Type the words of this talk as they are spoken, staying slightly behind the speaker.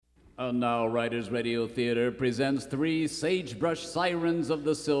And now, Writers Radio Theater presents three sagebrush sirens of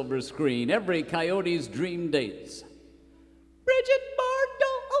the silver screen, every coyote's dream dates. Bridget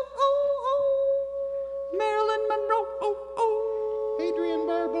Bardot, oh, oh, oh. Marilyn Monroe, oh, oh. Adrian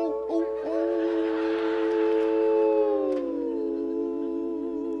Barbeau, oh,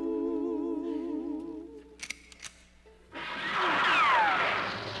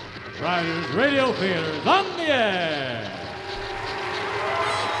 oh. Writers Radio Theater's on the air.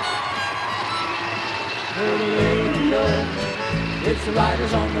 Radio. It's the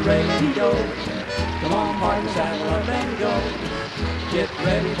Riders on the radio. Come on, partners, saddle up and go. Get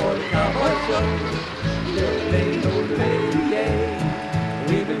ready for the cowboy show. Yeah.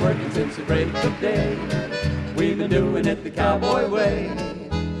 We've been working since the break of day. We've been doing it the cowboy way.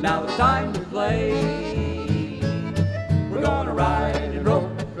 Now it's time to play. We're gonna ride and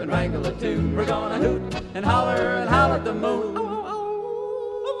rope and wrangle a tune. We're gonna hoot and holler and howl at the moon.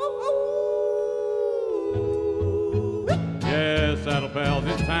 Yes, Saddle Pals,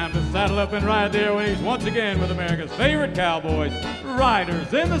 it's time to saddle up and ride the airways once again with America's favorite cowboys,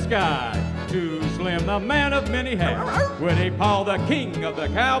 Riders in the Sky. Too Slim, the man of many hats, Woody Paul, the king of the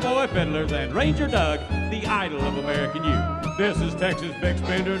cowboy fiddlers, and Ranger Doug, the idol of American youth. This is Texas Big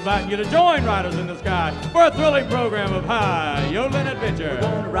Spender inviting you to join Riders in the Sky for a thrilling program of high yodeling adventure. We're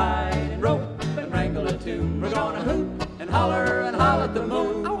gonna ride and rope and wrangle a tune. We're gonna hoot and holler at the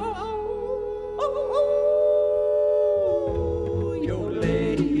moon.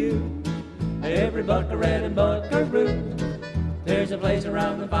 Every buckaroo and buckaroo, there's a place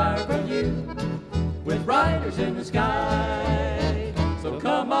around the fire for you, with riders in the sky. So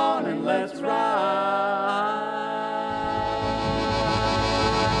come on and let's ride.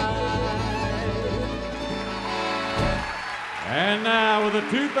 And now, with the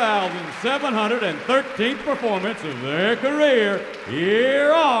 2,713th performance of their career,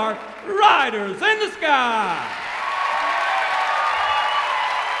 here are Riders in the Sky.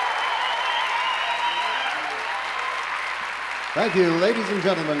 Thank you, ladies and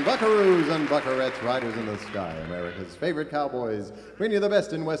gentlemen, buckaroos and buckarettes, Riders in the Sky, America's favorite cowboys, bringing you the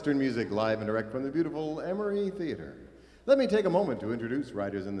best in Western music live and direct from the beautiful Emory Theater. Let me take a moment to introduce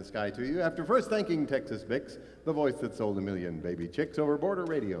Riders in the Sky to you after first thanking Texas Bix, the voice that sold 1 million baby chicks over border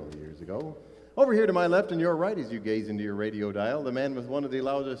radio years ago. Over here to my left and your right as you gaze into your radio dial, the man with one of the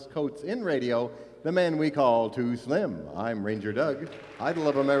loudest coats in radio, the man we call Too Slim. I'm Ranger Doug, idol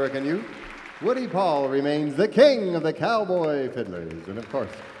of American youth. Woody Paul remains the king of the cowboy fiddlers. And of course,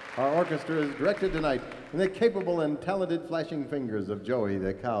 our orchestra is directed tonight in the capable and talented flashing fingers of Joey,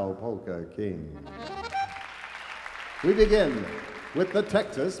 the cow polka king. We begin with the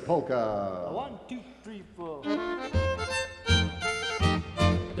Texas polka. 1, 2, 3, 4.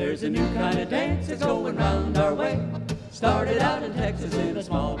 There's a new kind of dance that's going round our way. Started out in Texas in a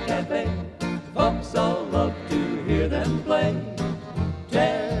small cafe. Folks all love to hear them play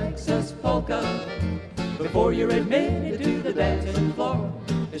Texas polka. Before you're admitted to the dancing floor,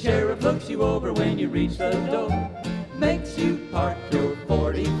 the sheriff looks you over when you reach the door, makes you park your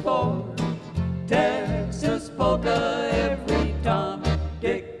 44. Texas polka. Every Tom,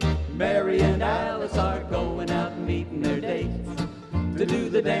 Dick, Mary, and Alice are going out and meeting their dates to do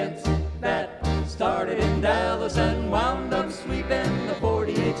the dance that started in Dallas and wound up sweeping the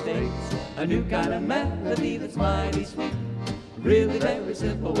 48 states. A new kind of melody that's mighty sweet, really very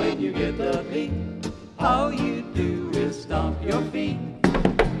simple when you get the beat. All you do is stomp your feet.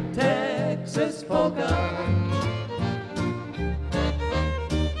 Texas polka.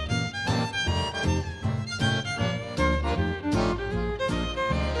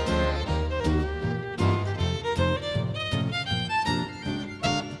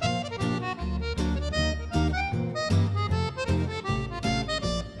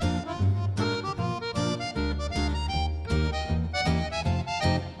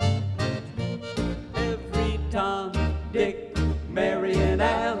 Tom, Dick, Mary, and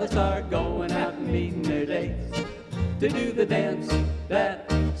Alice are going out and meeting their dates to do the dance that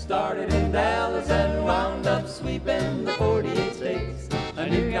started in Dallas and wound up sweeping the 48 states. A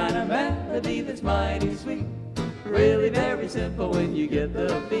new kind of melody that's mighty sweet, really very simple when you get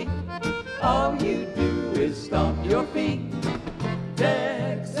the beat. All you do is stomp your feet.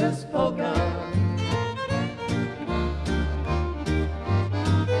 Texas polka.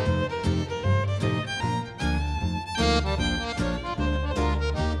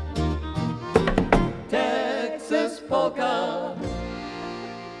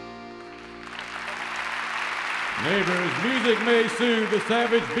 Neighbors, music may soothe the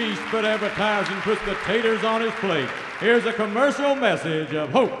savage beast, but advertising puts the taters on his plate. Here's a commercial message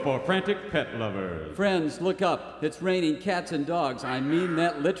of hope for frantic pet lovers. Friends, look up. It's raining cats and dogs. I mean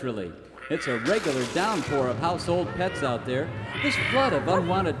that literally. It's a regular downpour of household pets out there. This flood of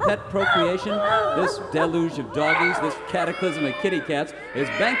unwanted pet procreation, this deluge of doggies, this cataclysm of kitty cats is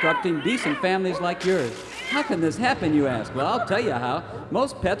bankrupting decent families like yours. How can this happen, you ask? Well, I'll tell you how.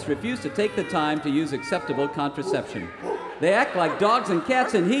 Most pets refuse to take the time to use acceptable contraception. They act like dogs and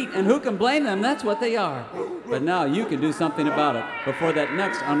cats in heat, and who can blame them? That's what they are. But now you can do something about it before that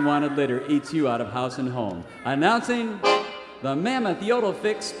next unwanted litter eats you out of house and home. Announcing the Mammoth Yodel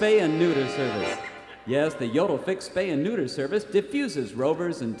Fix Spay and Neuter Service. Yes, the Yodel Fix Spay and Neuter Service diffuses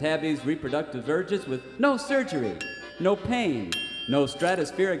Rover's and Tabby's reproductive urges with no surgery, no pain, no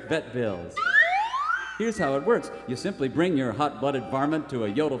stratospheric vet bills. Here's how it works. You simply bring your hot-blooded varmint to a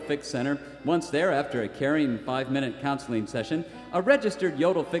Yodel Fix center. Once there, after a caring 5-minute counseling session, a registered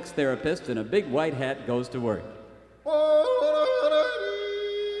Yodel Fix therapist in a big white hat goes to work.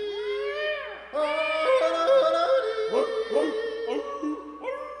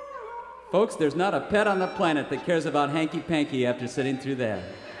 Folks, there's not a pet on the planet that cares about hanky-panky after sitting through that.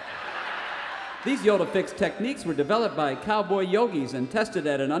 These Yodel Fix techniques were developed by cowboy yogis and tested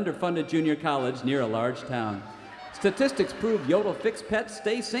at an underfunded junior college near a large town. Statistics prove Yodel Fix pets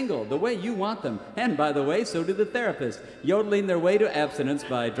stay single the way you want them. And by the way, so do the therapists, yodeling their way to abstinence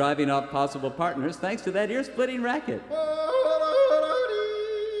by driving off possible partners thanks to that ear-splitting racket. I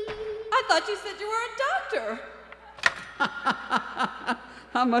thought you said you were a doctor.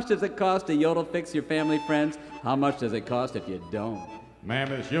 How much does it cost to Yodel Fix your family friends? How much does it cost if you don't?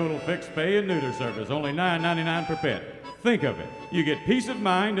 Mammoth's Yodel Fix Spay and Neuter Service, only $9.99 per pet. Think of it. You get peace of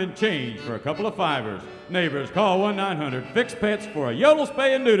mind and change for a couple of fivers. Neighbors, call 1-900-FIX-PETS for a Yodel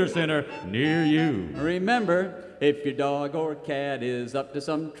Spay and Neuter Center near you. Remember, if your dog or cat is up to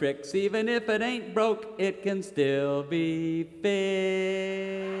some tricks, even if it ain't broke, it can still be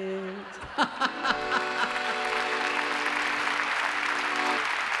fixed.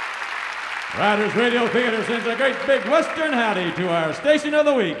 Riders Radio Theater sends a great big Western howdy to our station of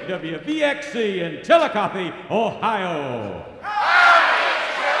the week, WVXC in Chillicothe, Ohio.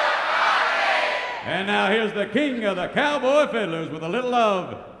 And now here's the king of the cowboy fiddlers with a little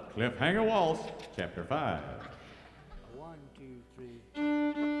of Cliffhanger Waltz, Chapter 5. 1, 2, 3.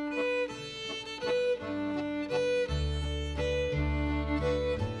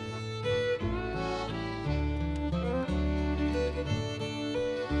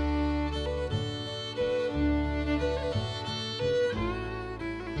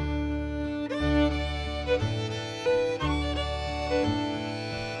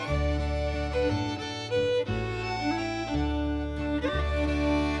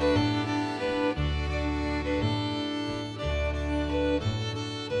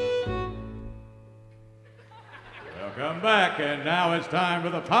 Welcome back, and now it's time for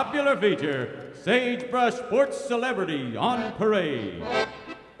the popular feature, Sagebrush Sports Celebrity on Parade.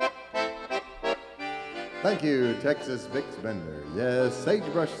 Thank you, Texas Vic's Bender. Yes,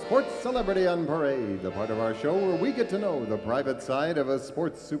 Sagebrush Sports Celebrity on Parade, the part of our show where we get to know the private side of a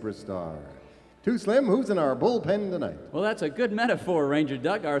sports superstar. Too Slim, who's in our bullpen tonight? Well, that's a good metaphor, Ranger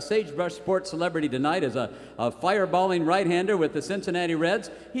Doug. Our Sagebrush Sports Celebrity tonight is a fireballing right-hander with the Cincinnati Reds.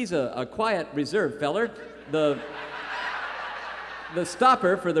 He's a quiet, reserved feller. The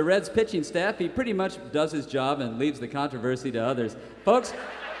stopper for the Reds pitching staff. He pretty much does his job and leaves the controversy to others. Folks,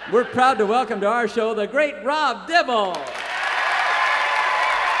 we're proud to welcome to our show the great Rob Dibble.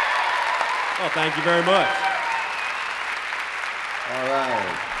 Oh, thank you very much. All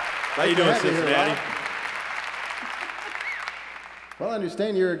right. How you doing, Cincinnati? Well, I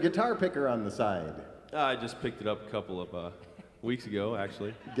understand you're a guitar picker on the side. I just picked it up a couple of weeks ago,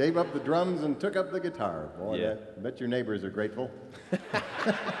 actually. Gave up the drums and took up the guitar. Boy, Yeah. I bet your neighbors are grateful. It's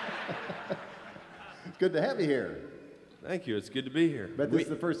good to have you here. Thank you. It's good to be here. Bet this is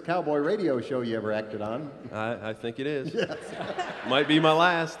the first cowboy radio show you ever acted on. I think it is. Yes. Might be my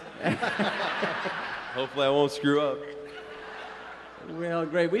last. Hopefully I won't screw up. Well,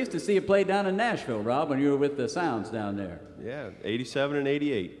 great. We used to see you play down in Nashville, Rob, when you were with the Sounds down there. Yeah, 87 and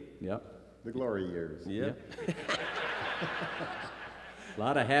 88. Yep. The glory years. Yeah. A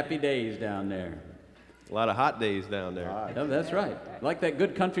lot of happy days down there. A lot of hot days down there. Oh, that's right. Like that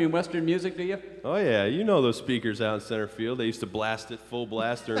good country and western music, do you? Oh, yeah. You know those speakers out in center field. They used to blast it full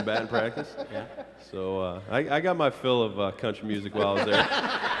blast during batting practice. Yeah. So I got my fill of country music while I was there.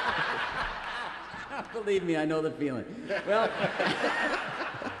 Believe me, I know the feeling. Well,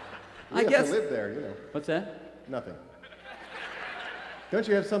 We I have guess. to live there, you know. What's that? Nothing. Don't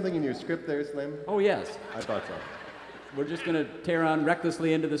you have something in your script there, Slim? Oh, yes. I thought so. We're just going to tear on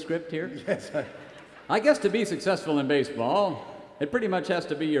recklessly into the script here? Yes, I guess to be successful in baseball, it pretty much has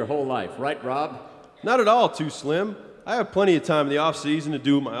to be your whole life, right, Rob? Not at all, Too Slim. I have plenty of time in the off season to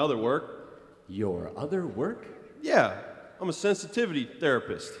do my other work. Your other work? Yeah, I'm a sensitivity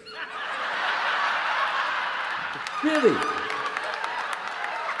therapist. Really?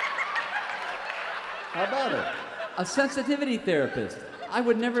 How about it? A sensitivity therapist? I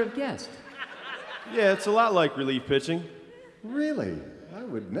would never have guessed. Yeah, it's a lot like relief pitching. Really? I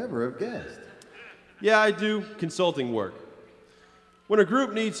would never have guessed. Yeah, I do consulting work. When a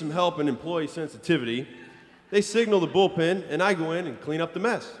group needs some help in employee sensitivity, they signal the bullpen, and I go in and clean up the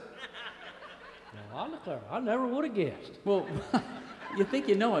mess. Well, I declare, I never would have guessed. Well, you think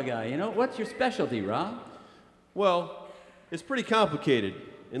you know a guy, you know? What's your specialty, Rob? Well, it's pretty complicated.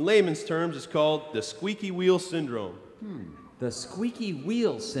 In layman's terms, it's called the squeaky wheel syndrome. The squeaky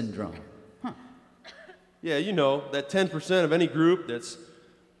wheel syndrome. Yeah, you know, that 10% of any group that's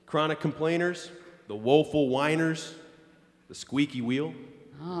chronic complainers, the woeful whiners, the squeaky wheel.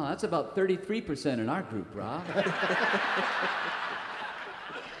 Oh, that's about 33% in our group, Rob.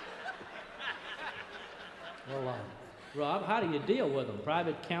 Well, Rob, how do you deal with them?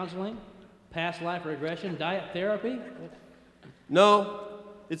 Private counseling, past life regression, diet therapy? No,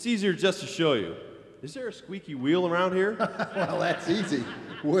 it's easier just to show you. Is there a squeaky wheel around here? Well, that's easy.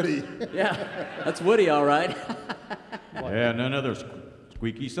 Woody. Yeah, that's Woody, all right. Yeah, none other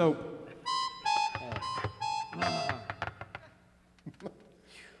squeaky soap.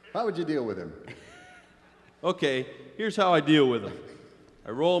 How would you deal with him? Okay, here's how I deal with them. I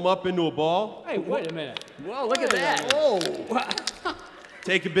roll them up into a ball, Hey, wait a minute. Whoa, look at that. Oh!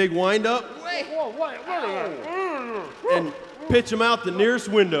 take a big wind up, Whoa, wait a minute. and pitch them out the nearest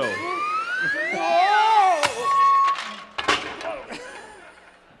window.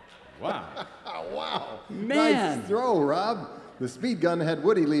 Wow. Wow. Man. Nice throw, Rob. The speed gun had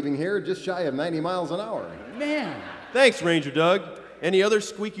Woody leaving here just shy of 90 miles an hour. Man. Thanks, Ranger Doug. Any other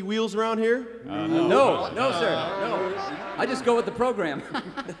squeaky wheels around here? No, sir. No. I just go with the program.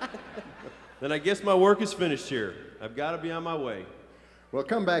 Then I guess my work is finished here. I've got to be on my way. Well,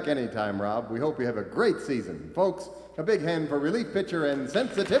 come back anytime, Rob. We hope you have a great season. Folks, a big hand for relief pitcher and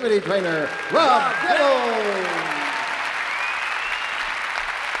sensitivity trainer, Rob Dibble!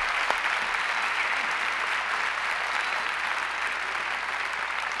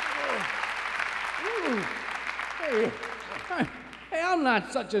 Hey, I'm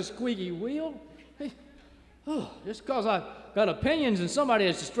not such a squeaky wheel. Hey, just because I've got opinions and somebody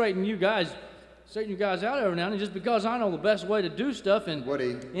has to straighten you guys out every now and then, just because I know the best way to do stuff. And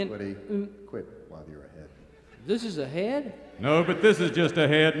Woody, quit while you're ahead. This is a head? No, but this is just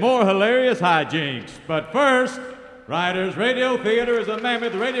ahead. More hilarious hijinks. But first, Riders Radio Theater is a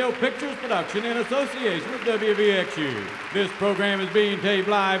Mammoth Radio Pictures production in association with WVXU. This program is being taped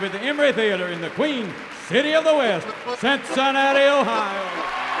live at the Emory Theater in the Queen City of the West, Cincinnati, Ohio.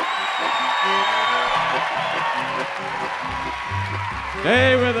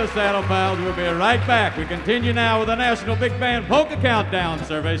 Stay with us, Saddle Pals. We'll be right back. We continue now with the National Big Band Polka Countdown,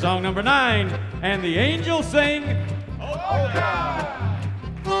 survey song number 9, and the Angels sing Polka!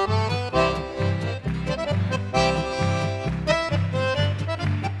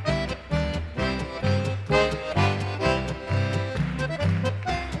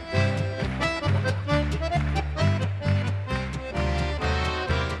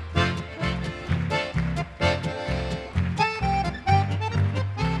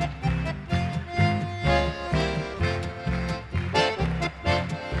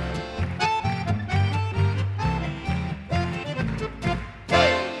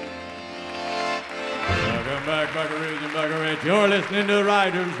 Buckaroos and Buckarettes, you're listening to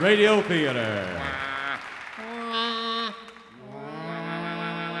Riders Radio Theater.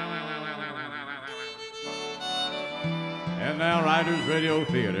 And now Riders Radio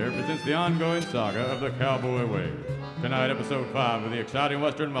Theater presents the ongoing saga of the Cowboy Way. Tonight, episode 5 of the exciting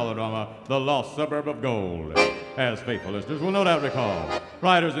Western melodrama, The Lost Suburb of Gold. As faithful listeners will no doubt recall,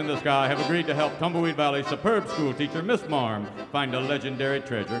 Riders in the Sky have agreed to help Tumbleweed Valley superb school teacher Miss Marm find a legendary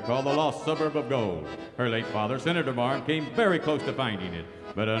treasure called the Lost Suburb of Gold. Her late father, Senator Marm, came very close to finding it,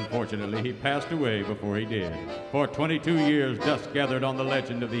 but unfortunately he passed away before he did. For 22 years, dust gathered on the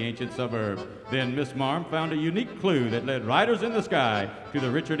legend of the ancient suburb. Then Miss Marm found a unique clue that led Riders in the Sky to the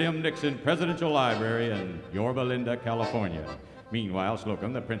Richard M. Nixon Presidential Library in Yorba Linda, California. Meanwhile,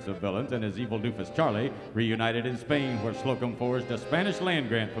 Slocum, the Prince of Villains, and his evil doofus Charlie reunited in Spain, where Slocum forged a Spanish land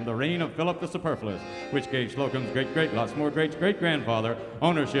grant from the reign of Philip the Superfluous, which gave Slocum's great-great-lots more great-great-grandfather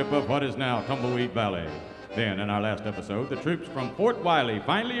ownership of what is now Tumbleweed Valley. Then, in our last episode, the troops from Fort Wiley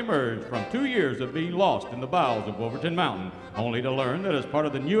finally emerged from 2 years of being lost in the bowels of Wolverton Mountain, only to learn that as part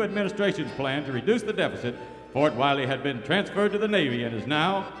of the new administration's plan to reduce the deficit, Fort Wiley had been transferred to the Navy and is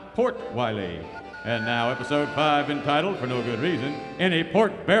now Port Wiley. And now, episode 5, entitled, for no good reason, Any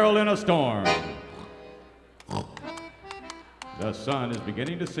Pork Barrel in a Storm. The sun is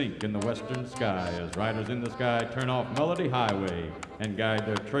beginning to sink in the western sky as riders in the sky turn off Melody Highway and guide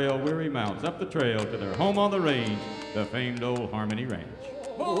their trail-weary mounts up the trail to their home on the range, the famed old Harmony Ranch.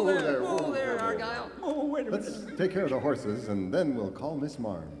 Whoa there, Argyle. Oh, wait a minute. Let's take care of the horses, and then we'll call Miss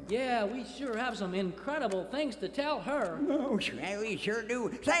Marm. Yeah, we sure have some incredible things to tell her. Oh, we sure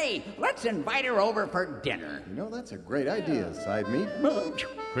do. Say, let's invite her over for dinner. You know, that's a great idea, Side Meat.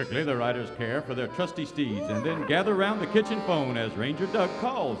 Quickly, the riders care for their trusty steeds and then gather round the kitchen phone as Ranger Doug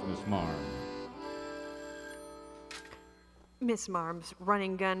calls Miss Marm. Miss Marm's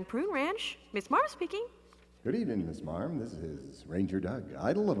Running Gun Prune Ranch. Miss Marm speaking. Good evening, Miss Marm. This is Ranger Doug,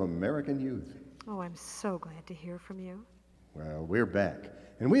 idol of American youth. Oh, I'm so glad to hear from you. Well, we're back,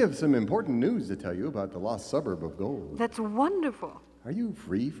 and we have some important news to tell you about the lost suburb of Gold. That's wonderful. Are you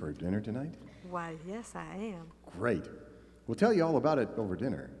free for dinner tonight? Why, yes, I am. Great. We'll tell you all about it over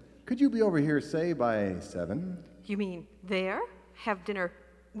dinner. Could you be over here, say, by 7? You mean there? Have dinner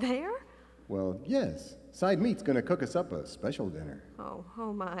there? Well, yes. Side Meat's going to cook us up a special dinner.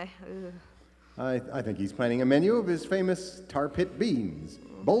 Oh my. Ugh. I think he's planning a menu of his famous tar pit beans,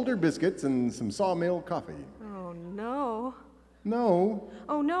 boulder biscuits, and some sawmill coffee. Oh no. No.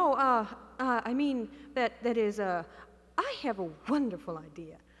 Oh no. I mean that is I have a wonderful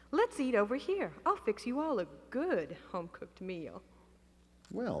idea. Let's eat over here. I'll fix you all a good home-cooked meal.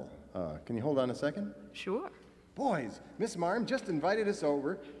 Well, can you hold on a second? Sure. Boys, Miss Marm just invited us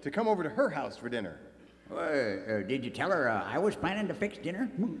over to come over to her house for dinner. Did you tell her I was planning to fix dinner?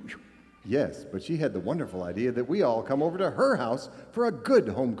 Yes, but she had the wonderful idea that we all come over to her house for a good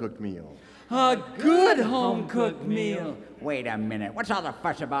home-cooked meal. A good home-cooked meal. Wait a minute. What's all the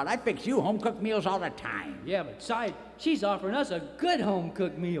fuss about? I fix you home-cooked meals all the time. Yeah, but she's offering us a good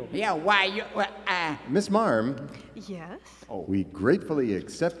home-cooked meal. Yeah, why you... Miss Marm, Yes? we gratefully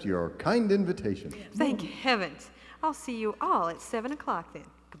accept your kind invitation. Thank heavens. I'll see you all at 7 o'clock then.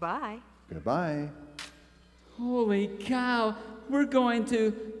 Goodbye. Goodbye. Holy cow, we're going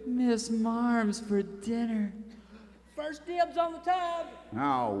to Miss Marm's for dinner. First dibs on the tab.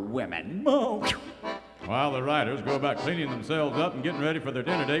 Oh, women. While the riders go about cleaning themselves up and getting ready for their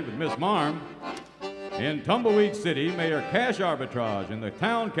dinner date with Miss Marm, in Tumbleweed City, Mayor Cash Arbitrage and the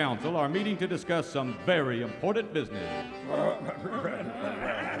town council are meeting to discuss some very important business.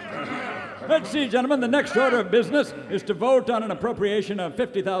 Let's see, gentlemen, the next order of business is to vote on an appropriation of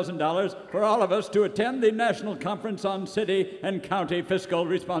 $50,000 for all of us to attend the National Conference on City and County Fiscal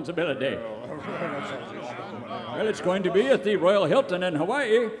Responsibility. Well, it's going to be at the Royal Hilton in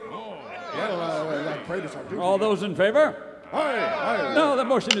Hawaii. All those in favor? No, the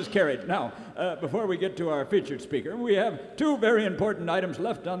motion is carried. Now, before we get to our featured speaker, we have two very important items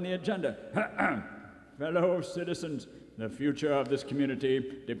left on the agenda. Fellow citizens, the future of this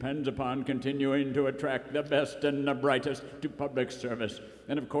community depends upon continuing to attract the best and the brightest to public service,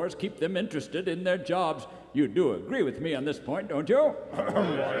 and of course, keep them interested in their jobs. You do agree with me on this point, don't you?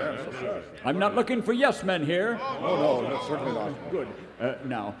 I'm not looking for yes men here. Oh, no, that's certainly not. Good.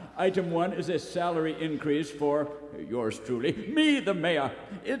 Now, item 1 is a salary increase for yours truly, me, the mayor.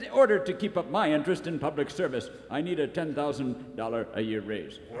 In order to keep up my interest in public service, I need a $10,000 a year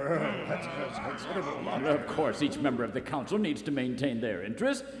raise. Well, that's considerable amount. Of course, each member of the council needs to maintain their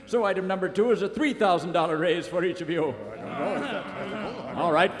interest, so item number 2 is a $3,000 raise for each of you.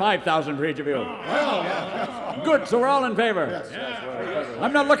 All right, $5,000 for each of you. Good, so we're all in favor.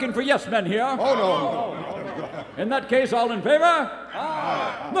 I'm not looking for yes men here. Oh, no. In that case, all in favor?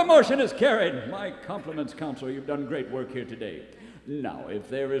 The motion is carried. My compliments, council. You've done great work here today. Now, if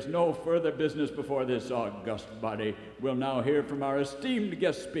there is no further business before this august body, we'll now hear from our esteemed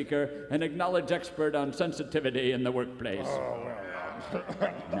guest speaker, an acknowledged expert on sensitivity in the workplace.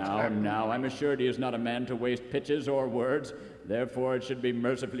 Now, I'm assured he is not a man to waste pitches or words. Therefore, it should be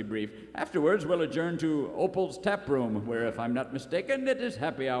mercifully brief. Afterwards, we'll adjourn to Opal's Tap Room, where, if I'm not mistaken, it is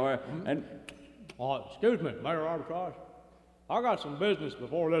happy hour, and... Excuse me, Mayor Arbitrage. I got some business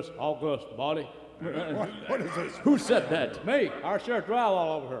before this august body. What is this? Who said that? Me, our sheriff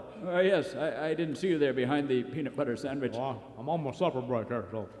drywall over here. Yes, I didn't see you there behind the peanut butter sandwich. Well, I'm on my supper break there,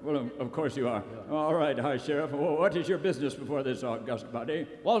 so. Well, of course you are. Yeah. All right, hi, Sheriff. What is your business before this august body?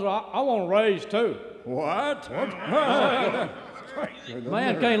 Well, I want a raise, too. What?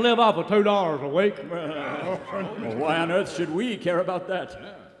 Man can't live off of $2 a week. Well, why on earth should we care about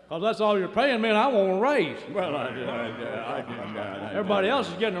that? Because that's all you're paying me, and I want a raise. Well, I didn't. Everybody else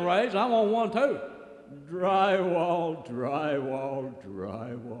is getting a raise, I want one too. Drywall, drywall,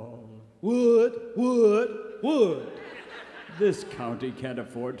 drywall. Wood. This county can't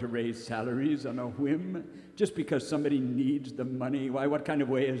afford to raise salaries on a whim just because somebody needs the money. Why, what kind of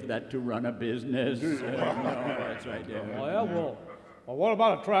way is that to run a business? No, that's right. Yeah. Well, what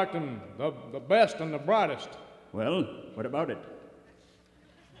about attracting the best and the brightest? Well, what about it?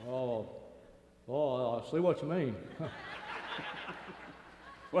 I see what you mean.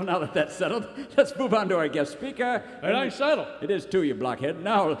 Well, now that that's settled, let's move on to our guest speaker. It ain't settled. It is too, you blockhead.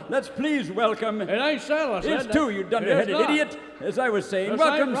 Now, let's please welcome... It ain't settled, I said. It's too, you dunderheaded idiot. As I was saying, This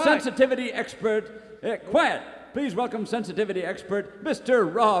welcome ain't right. sensitivity expert... quiet. Please welcome sensitivity expert,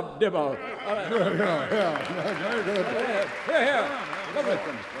 Mr. Rob Dibble.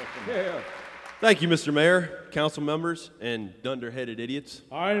 Here. Thank you, Mr. Mayor, council members, and dunderheaded idiots.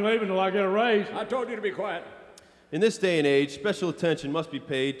 I ain't leaving till I get a raise. I told you to be quiet. In this day and age, special attention must be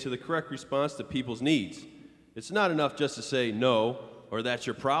paid to the correct response to people's needs. It's not enough just to say no, or that's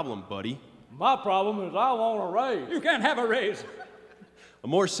your problem, buddy. My problem is I want a raise. You can't have a raise. A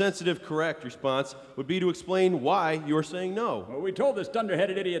more sensitive, correct response would be to explain why you are saying no. Well, we told this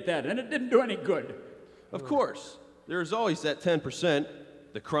dunderheaded idiot that, and it didn't do any good. Of course, there is always that 10%,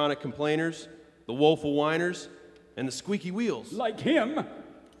 the chronic complainers, the woeful whiners, and the squeaky wheels. Like him.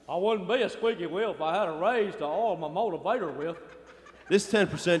 I wouldn't be a squeaky wheel if I had a raise to oil my motivator with. This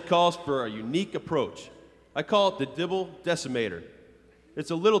 10% calls for a unique approach. I call it the Dibble Decimator.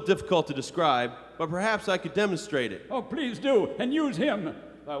 It's a little difficult to describe, but perhaps I could demonstrate it. Oh, please do, and use him.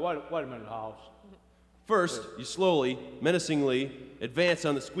 Hey, wait a minute, House. First, you slowly, menacingly advance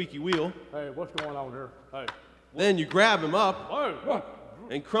on the squeaky wheel. Hey, what's going on here? Hey. Then you grab him up Hey.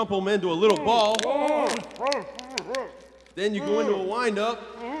 and crumple him into a little ball. Then you go into a wind-up,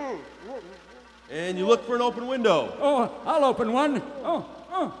 and you look for an open window. Oh, I'll open one.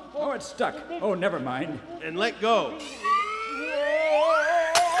 Oh, it's stuck. Oh, never mind. And let go.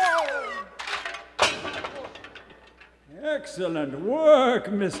 Excellent work,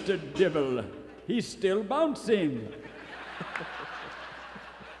 Mr. Dibble. He's still bouncing.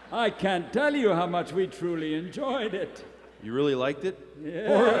 I can't tell you how much we truly enjoyed it. You really liked it?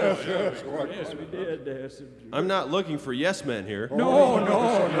 Yes, yes, we did. Yes. I'm not looking for yes men here. No.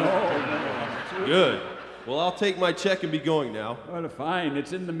 Good. Well, I'll take my check and be going now. Well, fine.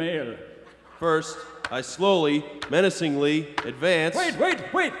 It's in the mail. First, I slowly, menacingly advance.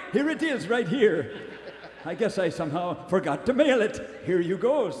 Wait. Here it is, right here. I guess I somehow forgot to mail it. Here you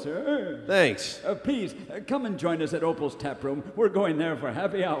go, sir. Thanks. Please, come and join us at Opal's Tap Room. We're going there for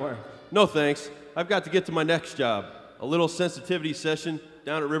happy hour. No thanks. I've got to get to my next job. A little sensitivity session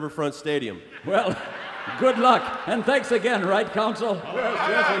down at Riverfront Stadium. Well, good luck, and thanks again, right, Council?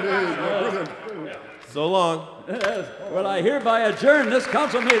 Yes, indeed. So long. Yes. Well, I hereby adjourn this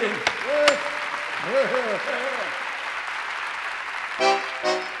council meeting.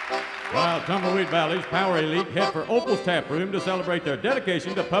 While Tumbleweed Valley's Power Elite head for Opal's Tap Room to celebrate their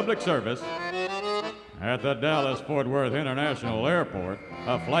dedication to public service, at the Dallas-Fort Worth International Airport,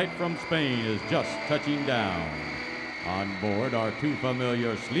 a flight from Spain is just touching down. On board are two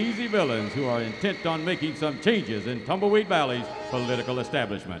familiar sleazy villains who are intent on making some changes in Tumbleweed Valley's political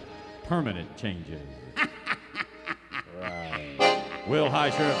establishment. Permanent changes. Will High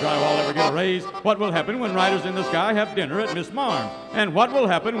Sheriff Drywall ever get a raise? What will happen when Riders in the Sky have dinner at Miss Marm's? And what will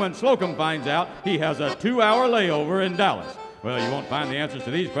happen when Slocum finds out he has a 2-hour layover in Dallas? Well, you won't find the answers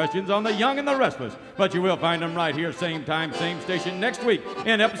to these questions on The Young and the Restless, but you will find them right here, same time, same station, next week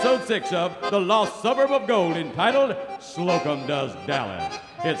in episode 6 of The Lost Suburb of Gold, entitled Slocum Does Dallas.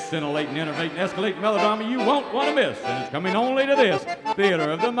 It's scintillating, innovating, escalating melodrama you won't want to miss, and it's coming only to this Theater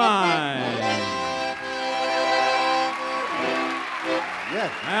of the Mind.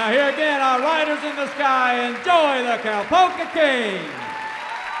 Yes. Now here again are Riders in the Sky. Enjoy the Kalpoka King.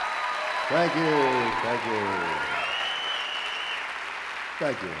 Thank you.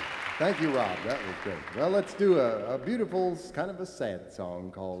 Thank you, Rob. That was great. Well, let's do a beautiful, kind of a sad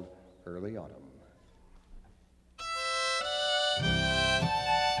song called Early Autumn.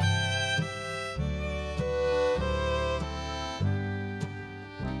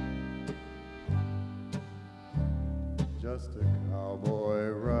 Just a cowboy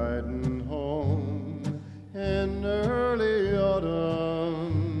riding home in early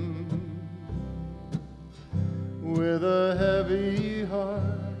autumn with a heavy heart,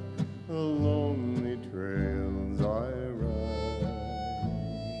 the lonely trails I ride.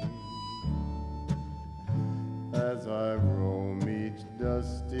 As I roam each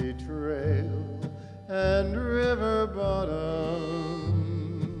dusty trail and river bottom,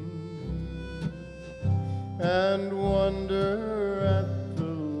 and wonder at the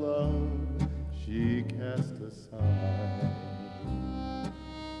love she cast aside.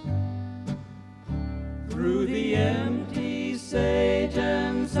 Through the empty sage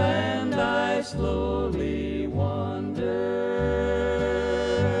and sand I slowly wander.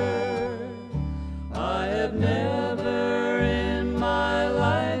 I have never in my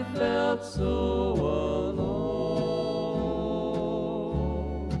life felt so alone.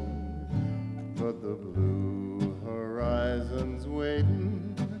 But the blue horizon's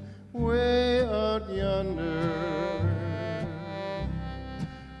waiting way out yonder.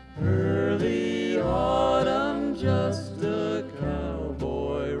 Early autumn, just a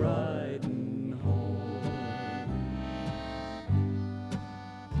cowboy riding home.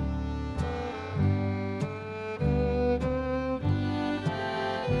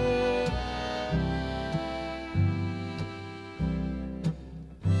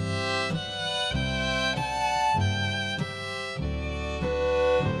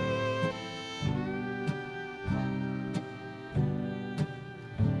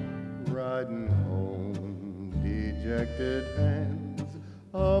 Riding home, dejected hands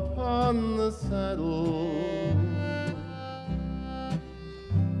upon the saddle,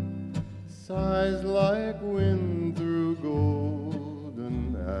 sighs like wind through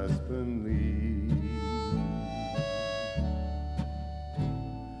golden aspen leaves,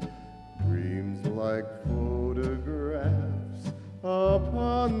 dreams like photographs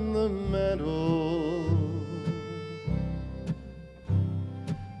upon the mantle,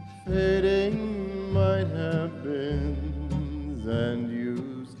 fading might have been and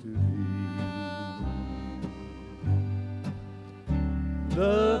used to be.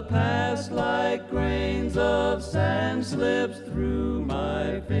 The past like grains of sand slips through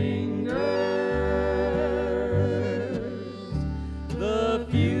my fingers. The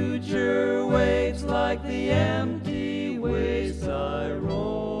future waits like the empty wastes I roam.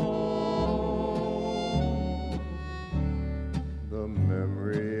 The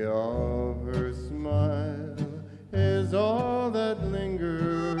memory of her smile is all that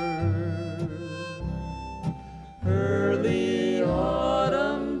lingers. Early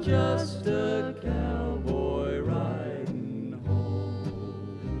autumn, just a cowboy riding home.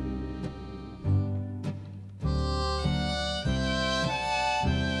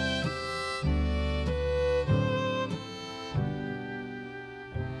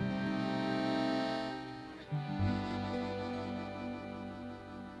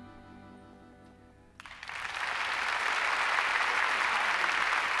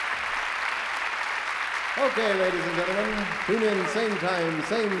 Okay, ladies and gentlemen, tune in same time,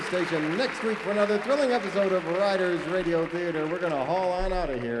 same station next week for another thrilling episode of Riders Radio Theater. We're going to haul on out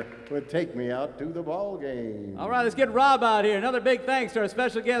of here with Take Me Out to the Ball Game. All right, let's get Rob out here. Another big thanks to our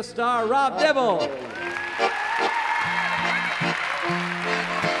special guest star, Rob Dibble.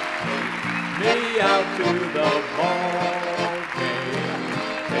 Me out to the ball game.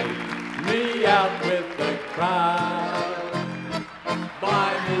 Take me out with the crowd.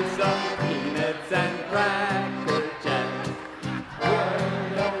 Buy me some peanuts and Cracker Jack. I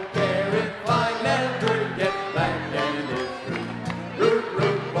don't care if I never get back, and it's free. Root,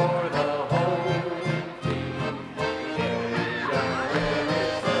 root for the whole team. And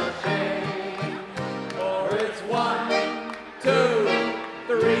it's a shame, for it's 1, 2,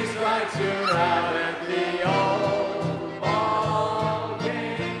 3 strikes, you're out at the old ball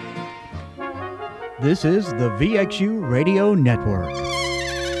game. This is the VXU Radio Network.